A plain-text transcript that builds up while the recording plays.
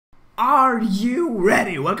Are you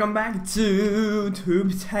ready? Welcome back to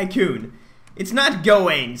Tycoon. It's not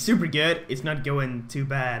going super good. It's not going too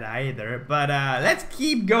bad either. But let's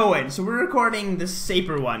keep going. So we're recording the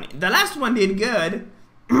safer one. The last one did good.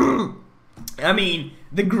 I mean,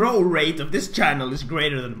 the growth rate of this channel is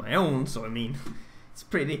greater than my own. So I mean, it's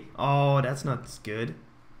pretty. Oh, that's not good.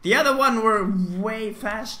 The other one were way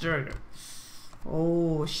faster.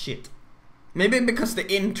 Oh shit. Maybe because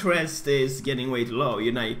the interest is getting way too low,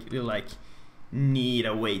 you like need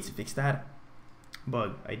a way to fix that.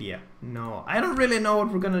 Bug idea. No, I don't really know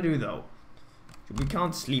what we're gonna do though. We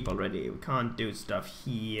can't sleep already. We can't do stuff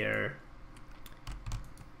here.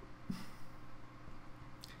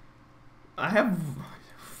 I have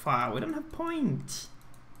wow, we don't have point.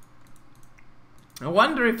 I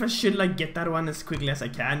wonder if I should like get that one as quickly as I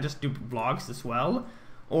can, just do vlogs as well.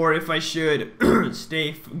 Or if I should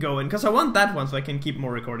stay going, because I want that one so I can keep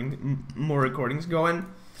more recordings going.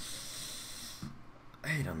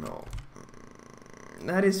 I don't know.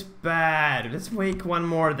 That is bad. Let's make one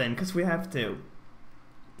more then, because we have to.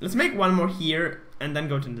 Let's make one more here and then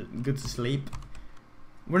go to sleep.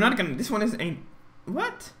 We're not gonna. This one ain't.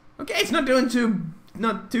 What? Okay, it's not doing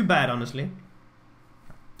not too bad, honestly.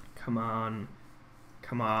 Come on,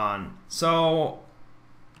 come on. So,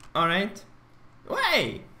 all right.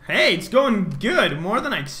 Wait, hey, it's going good, more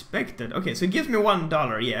than I expected. Okay, so it gives me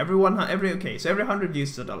 $1. Yeah, every 100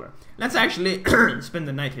 views is $1. Let's actually spend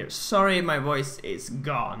the night here. Sorry, my voice is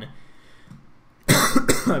gone.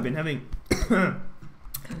 I've been having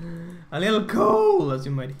a little cold, as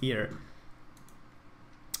you might hear.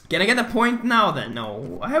 Can I get a point now then?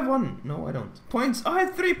 No, I have one. No, I don't. Points. Oh, I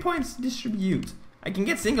have 3 points to distribute. I can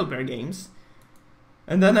get single player games.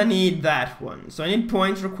 And then I need that one. So I need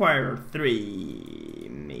points required 3.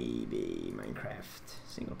 Maybe Minecraft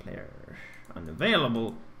single player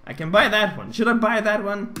unavailable. I can buy that one. Should I buy that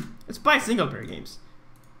one? Let's buy single player games.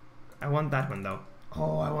 I want that one though.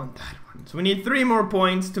 Oh, I want that one. So we need 3 more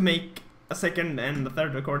points to make a second and the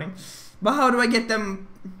third recording. But how do I get them?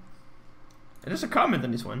 There's a comment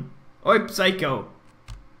on this one. Oi, psycho.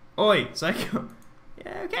 Oi, psycho.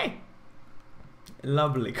 Yeah, okay.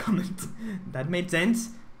 Lovely comment. That made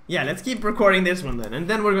sense. Yeah, let's keep recording this one then. And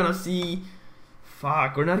then we're gonna see.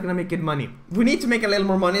 Fuck, we're not gonna make good money. We need to make a little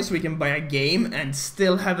more money so we can buy a game and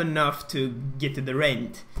still have enough to get to the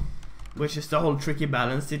rent. Which is the whole tricky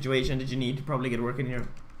balance situation that you need to probably get working here.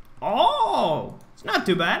 Oh! It's not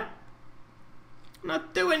too bad.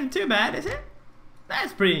 Not doing too bad, is it?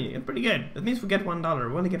 That's pretty good. That means we get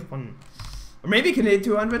 $1. We only get one. Or maybe can hit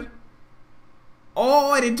 200?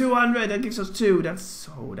 Oh, I did 200. That gives us 2.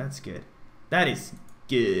 That's good. That is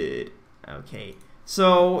good. Okay.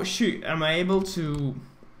 So shoot, am I able to?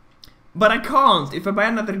 But I can't. If I buy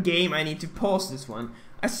another game, I need to pause this one.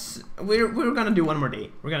 We're gonna do one more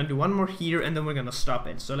day. We're gonna do one more here, and then we're gonna stop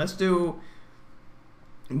it. So let's do.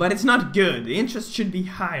 But it's not good. The interest should be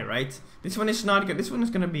high, right? This one is not good. This one is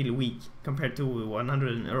gonna be weak compared to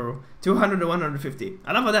 100 or 200 to 150.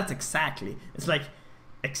 I love how that's exactly. It's like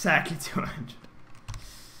exactly 200.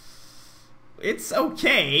 It's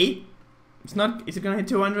okay. It's not. Is it gonna hit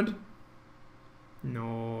 200?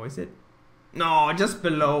 No, is it? No, just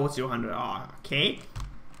below 200. Oh, okay.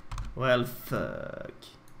 Well, fuck.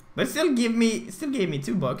 But still gave me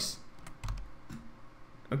 $2.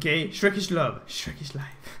 Okay, Shrekish love, Shrekish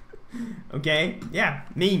life. Okay, yeah,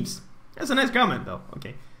 memes. That's a nice comment though.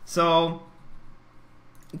 Okay, so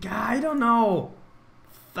I don't know.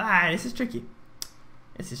 This is tricky.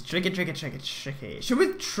 This is tricky. Should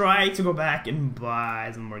we try to go back and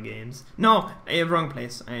buy some more games? No, wrong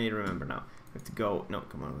place. I remember now. We have to go. No,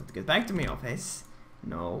 come on. We have to get back to my office.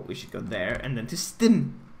 No, we should go there and then to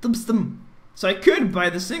Steam. So I could buy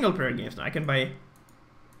the single player games now. I can buy.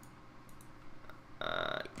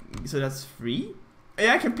 So that's free.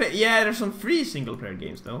 Yeah, I can play. Yeah, there's some free single player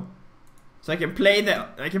games though. So I can play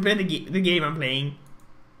the game I'm playing,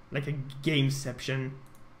 like a gameception.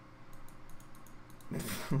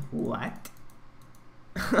 What?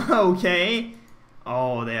 Okay.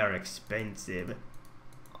 Oh, they are expensive.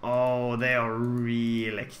 Oh, they are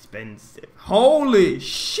real expensive. Holy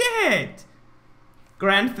shit!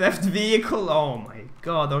 Grand Theft Vehicle. Oh my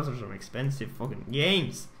god, those are some expensive fucking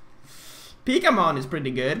games. Pokemon is pretty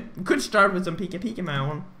good. We could start with some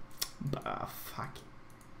Pokemon. But fuck.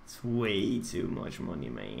 It's way too much money,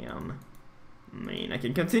 man. I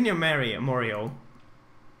can continue Mario.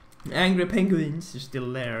 Angry penguins are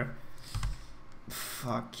still there.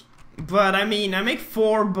 Fuck. But I mean, I make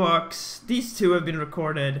 $4. These two have been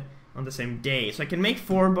recorded on the same day, so I can make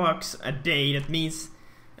 $4 a day. That means,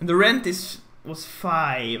 and the rent was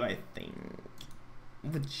 5, I think.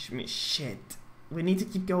 Which means shit. We need to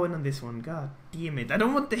keep going on this one. God damn it. I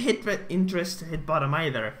don't want the hit interest to hit bottom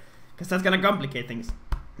either, because that's gonna complicate things.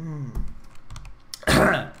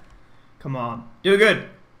 Come on. Do good.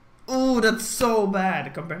 Ooh, that's so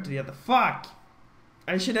bad compared to the other. Fuck.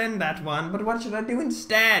 I should end that one, but what should I do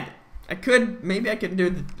instead? Maybe I could do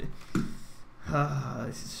the...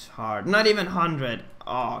 this is hard. Not even 100.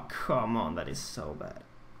 Oh, come on. That is so bad.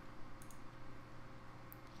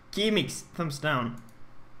 Gimmicks, thumbs down.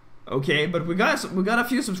 Okay, but we got a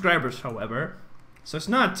few subscribers, however, so it's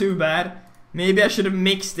not too bad. Maybe I should have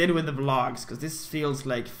mixed it with the vlogs, because this feels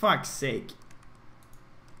like fuck's sake.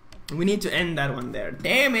 We need to end that one there.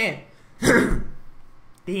 Damn it!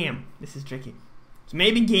 Damn, this is tricky. So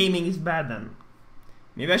maybe gaming is bad then.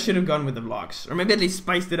 Maybe I should have gone with the vlogs, or maybe at least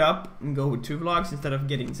spiced it up and go with 2 vlogs instead of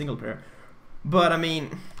getting single player. But I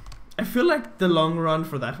mean, I feel like the long run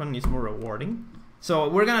for that one is more rewarding. So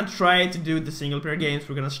we're gonna try to do the single player games.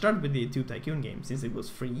 We're gonna start with the 2 Tycoon games since it was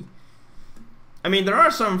free. I mean, there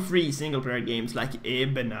are some free single player games like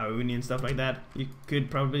IB and Auni and stuff like that. You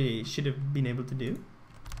should have been able to do.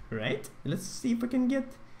 Right? Let's see if we can get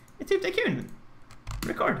a 2 Tycoon.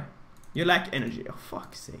 Record. You lack energy. Oh,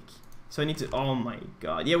 fuck's sake. So I need to... Oh my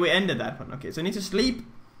god. Yeah, we ended that one. Okay, so I need to sleep.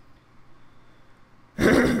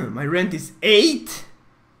 My rent is 8.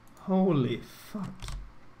 Holy fuck.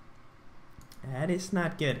 That is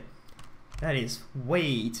not good. That is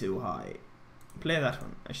way too high. Play that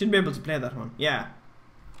one. I should be able to play that one. Yeah.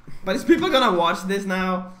 But is people gonna watch this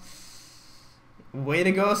now? Way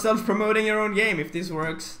to go, self-promoting your own game if this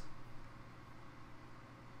works.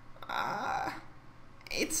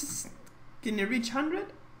 It's... Can you reach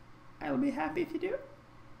 100? I'll be happy if you do.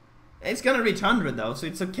 It's gonna reach 100 though, so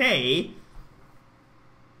it's okay.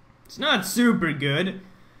 It's not super good.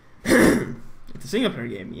 It's a single player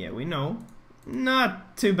game, yeah, we know.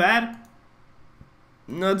 Not too bad.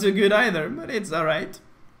 Not too good either, but it's alright.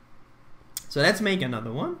 So let's make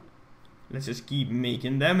another one. Let's just keep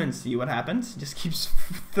making them and see what happens. Just keeps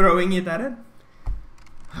throwing it at it.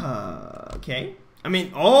 Okay. I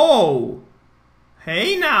mean, oh!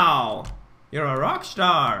 Hey now! You're a rock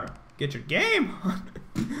star. Get your game on.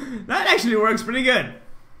 That actually works pretty good.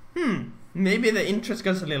 Maybe the interest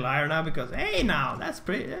goes a little higher now because, hey now, that's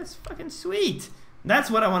fucking sweet.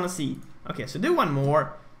 That's what I want to see. Okay, so do one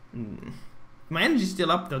more. My energy's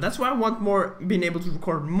still up though. That's why I want more, being able to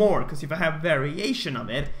record more, because if I have variation of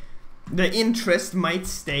it, the interest might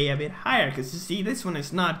stay a bit higher. Because you see, this one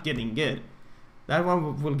is not getting good. That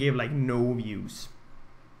one will give like no views.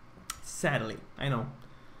 Sadly, I know.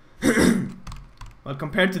 Well,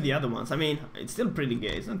 compared to the other ones, I mean, it's still pretty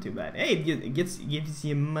good. It's not too bad. Hey, it gives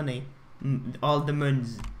you money, all the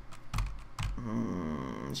monies.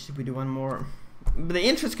 Should we do one more? But the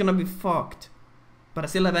interest's gonna be fucked. But I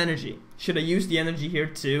still have energy. Should I use the energy here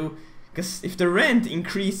too? Because if the rent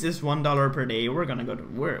increases $1 per day, we're gonna go to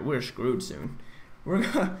we're screwed soon. We're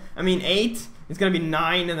gonna, I mean 8. It's gonna be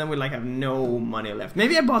 9, and then we like have no money left.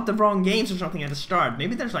 Maybe I bought the wrong games or something at the start.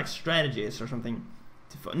 Maybe there's like strategies or something.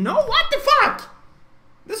 No, what the fuck?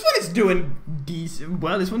 This one is doing decent.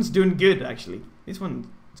 Well, this one's doing good actually. This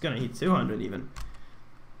one is gonna hit 200 even.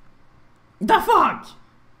 The fuck?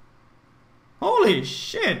 Holy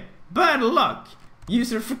shit! Bad luck.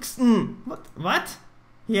 User what?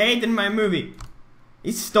 He hated my movie.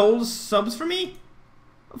 He stole subs from me?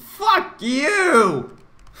 Fuck you!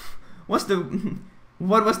 What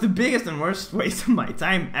was the biggest and worst waste of my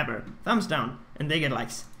time ever? Thumbs down. And they get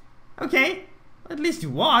likes. Okay. At least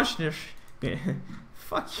you watched.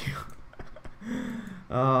 Fuck you.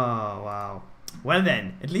 Oh, wow. Well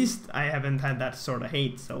then, at least I haven't had that sort of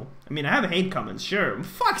hate, so... I mean, I have hate comments, sure.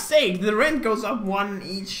 Fuck's sake, the rent goes up 1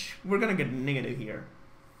 each. We're gonna get negative here.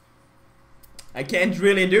 I can't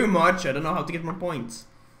really do much. I don't know how to get more points.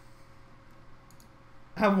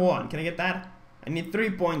 I have 1. Can I get that? I need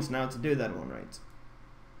 3 points now to do that one, right?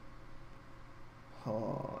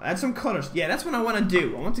 Oh, add some colors. Yeah, that's what I want to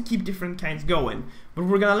do. I want to keep different kinds going. But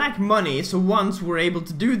we're gonna lack money, so once we're able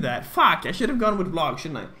to do that... Fuck, I should have gone with vlog,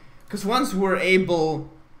 shouldn't I? Because once we're able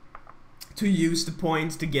to use the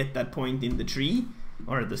points to get that point in the tree,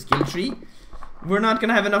 or the skill tree, we're not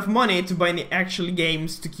gonna have enough money to buy any actual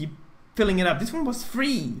games to keep filling it up. This one was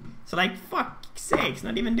free, so like, fuck's sake, it's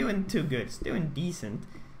not even doing too good. It's doing decent,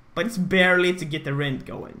 but it's barely to get the rent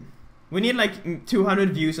going. We need like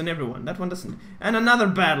 200 views on everyone. That one doesn't. And another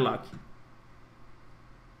bad luck.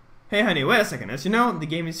 Hey honey, wait a second. As you know, the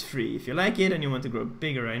game is free. If you like it and you want to grow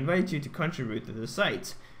bigger, I invite you to contribute to the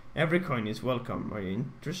site. Every coin is welcome. Are you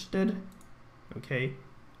interested? Okay.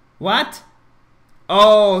 What?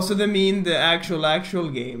 Oh, so they mean the actual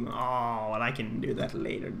game. Oh, well, I can do that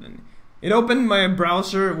later then. It opened my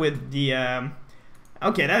browser with the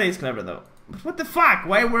Okay, that is clever though. But what the fuck?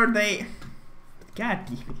 Why were they... God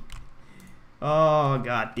damn it. Oh,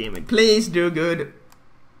 god damn it. Please do good.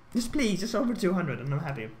 Just please, just over 200 and I'm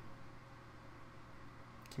happy.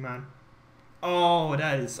 Come on. Oh,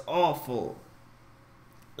 that is awful.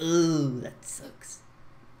 Ooh, that sucks.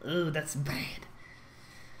 Ooh, that's bad.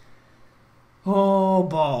 Oh,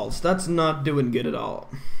 balls. That's not doing good at all.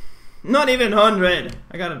 Not even 100.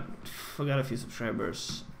 I got a few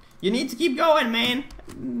subscribers. You need to keep going, man.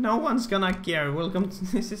 No one's gonna care. Welcome to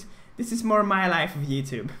this is more my life of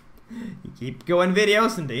YouTube. You keep going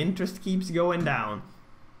videos and the interest keeps going down.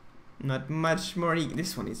 Not much more.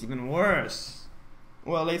 This one is even worse.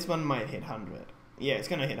 Well, this one might hit 100. Yeah, it's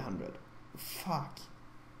gonna hit 100. Fuck.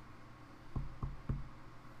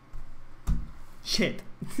 Shit.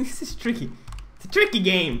 This is tricky. It's a tricky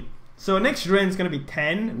game. So next rent's gonna be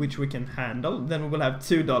 10, which we can handle. Then we will have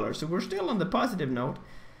 $2. So we're still on the positive note.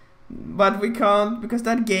 But we can't, because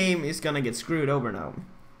that game is gonna get screwed over now.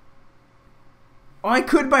 Oh, I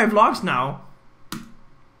could buy vlogs now.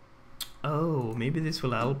 Oh, maybe this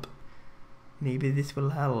will help. Maybe this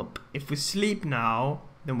will help. If we sleep now,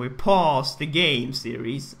 then we pause the game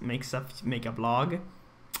series, make a vlog.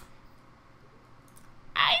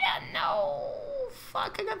 I don't know.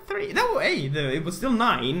 Fuck, I got 3. No, hey, it was still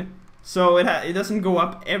 9. So it doesn't go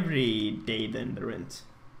up every day then, the rent.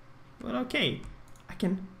 But okay, I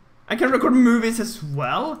can record movies as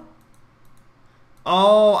well.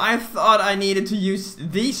 Oh, I thought I needed to use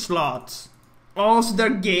these slots. Oh, so they're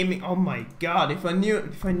gaming. Oh my god! If I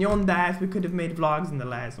known that, we could have made vlogs in the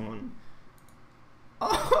last one.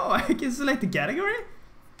 Oh, I can select the category.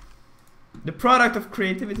 The product of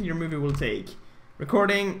creativity your movie will take: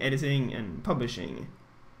 recording, editing, and publishing.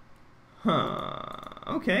 Huh.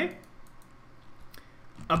 Okay.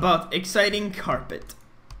 About exciting carpet.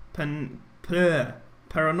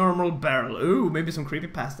 Paranormal barrel. Ooh, maybe some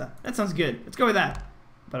creepypasta. That sounds good. Let's go with that.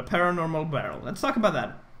 But a paranormal barrel. Let's talk about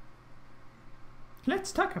that.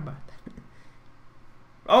 Let's talk about that.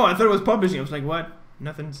 Oh, I thought it was publishing. I was like, what?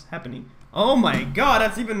 Nothing's happening. Oh my god,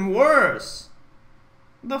 that's even worse.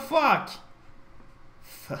 The fuck?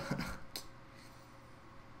 Fuck.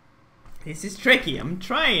 This is tricky. I'm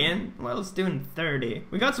trying. Well, it's doing 30.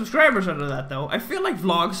 We got subscribers out of that though. I feel like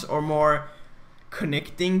vlogs are more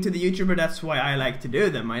connecting to the YouTuber, that's why I like to do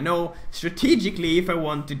them. I know strategically if I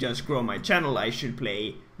want to just grow my channel I should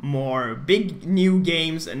play more big new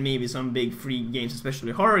games and maybe some big free games,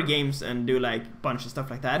 especially horror games, and do like a bunch of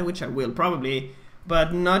stuff like that, which I will probably,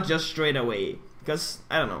 but not just straight away, because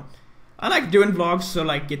I don't know, I like doing vlogs so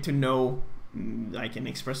like get to know, I can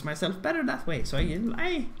express myself better that way, so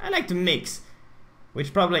I like to mix,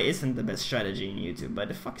 which probably isn't the best strategy in YouTube, but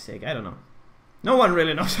for fuck's sake, I don't know. No one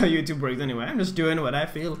really knows how YouTube works anyway. I'm just doing what I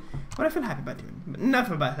feel happy about doing. But enough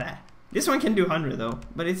about that. This one can do 100 though,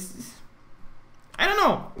 but it's I don't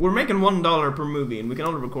know. We're making $1 per movie and we can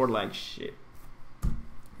only record like shit.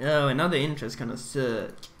 Oh, and now the intro's gonna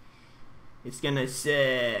suck. It's gonna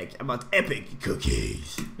suck. About epic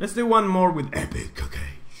cookies. Let's do one more with epic cookies.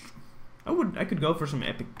 I could go for some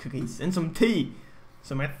epic cookies and some tea,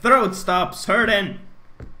 so my throat stops hurting.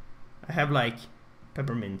 I have like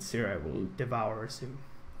peppermint syrup I will devour soon.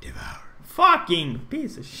 Devour. Fucking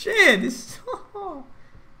piece of shit. This.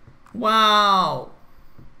 Wow.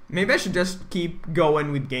 Maybe I should just keep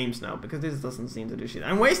going with games now because this doesn't seem to do shit.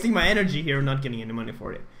 I'm wasting my energy here, not getting any money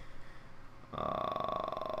for it.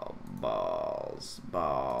 Balls.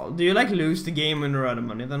 Do you like lose the game when you're out of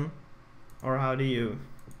money then, or how do you?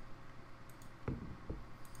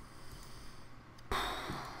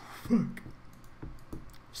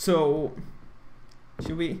 So.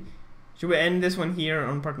 Should we end this one here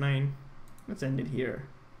on part 9? Let's end it here.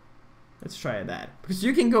 Let's try that. Because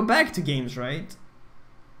you can go back to games, right?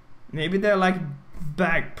 Maybe they'll like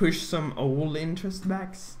push some old interest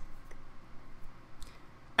backs.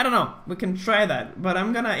 I don't know. We can try that. But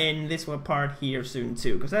I'm gonna end this one part here soon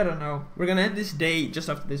too. Because I don't know. We're gonna end this day just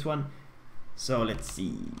after this one. So let's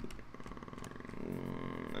see.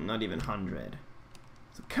 Not even 100.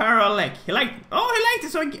 So Karolek. He liked it.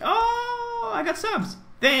 So I got subs.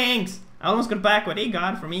 Thanks. I almost got back what he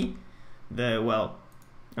got for me. Well,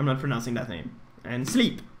 I'm not pronouncing that name. And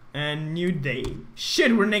sleep. And new day.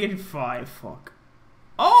 Shit, we're -5. Fuck.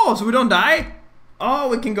 Oh, so we don't die? Oh,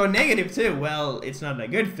 we can go negative too. Well, it's not a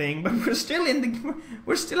good thing, but we're still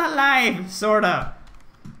we're still alive, sorta.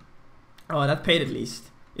 Oh, that paid at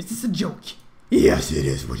least. Is this a joke? Yes, it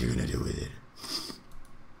is. What are you gonna do with it?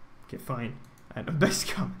 Okay, fine. I had the best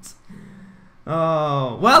comments.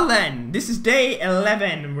 Oh, well then, this is day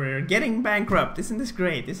 11. We're getting bankrupt. Isn't this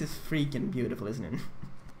great? This is freaking beautiful, isn't it?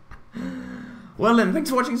 Well then, thanks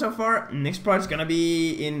for watching so far. Next part is gonna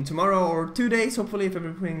be in tomorrow or 2 days, hopefully, if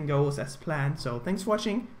everything goes as planned. So thanks for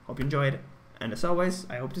watching, hope you enjoyed, and as always,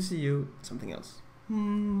 I hope to see you something else.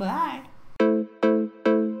 Bye!